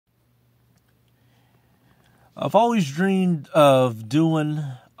I've always dreamed of doing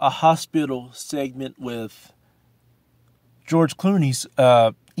a hospital segment with George Clooney's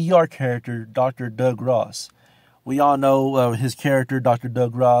ER character, Dr. Doug Ross. We all know his character, Dr.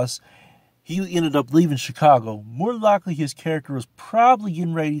 Doug Ross. He ended up leaving Chicago. More likely, his character was probably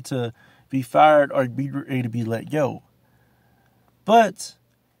getting ready to be fired or be ready to be let go. But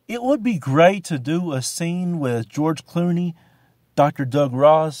it would be great to do a scene with George Clooney, Dr. Doug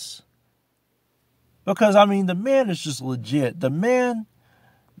Ross. Because, I mean, the man is just legit. The man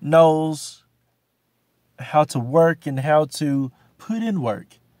knows how to work and how to put in work.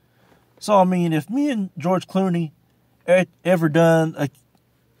 So, I mean, if me and George Clooney ever done a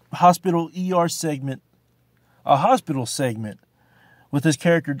hospital segment with his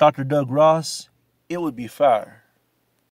character, Dr. Doug Ross, it would be fire.